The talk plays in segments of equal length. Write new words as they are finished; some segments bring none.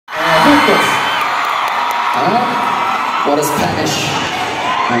juntos. What a Spanish.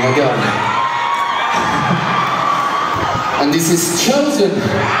 Oh my God. And this is Chosen.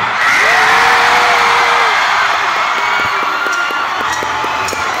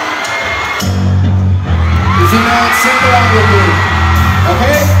 If you know it, sing along with me.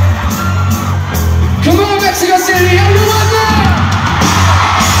 Okay? Come on, Mexico City, everyone there!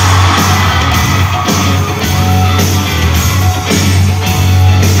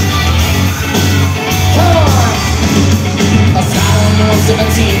 Come on! A silent no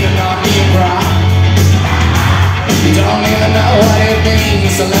 17 and not being brought. You don't even know what it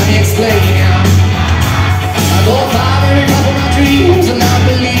means, so let me explain, yeah. I go far every couple of my dreams and I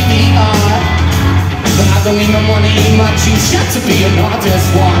believe we are. But I don't need no money in my jeans, got to be an artist.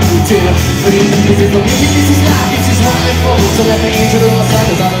 1, 2, 3. This is the music, this is life, this is what I feel. So let me introduce myself,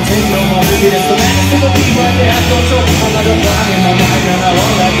 cause I don't take no more. Maybe that's the man to the people, and they have no joke. I'm like a fly in my mind and I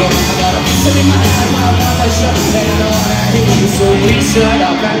won't let go. I got a piece in my head while I'm on my show. And I know what I hear you, so we shut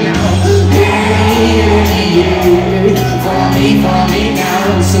up right now. Follow me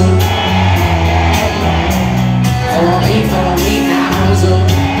now, so follow me now, so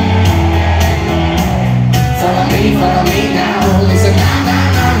follow me now, listen now,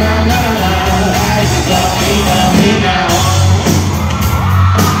 follow me now.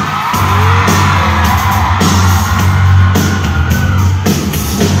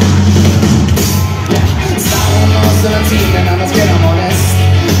 Someone 17 and I'm scared, I'm honest.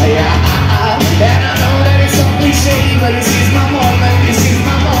 And I know that it's so cliche, but this is my moment, and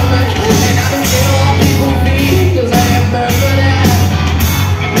I don't care what people think, cause I am better than.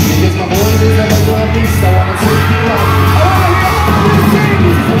 Because my voice is never gonna be, so I wanna take you out.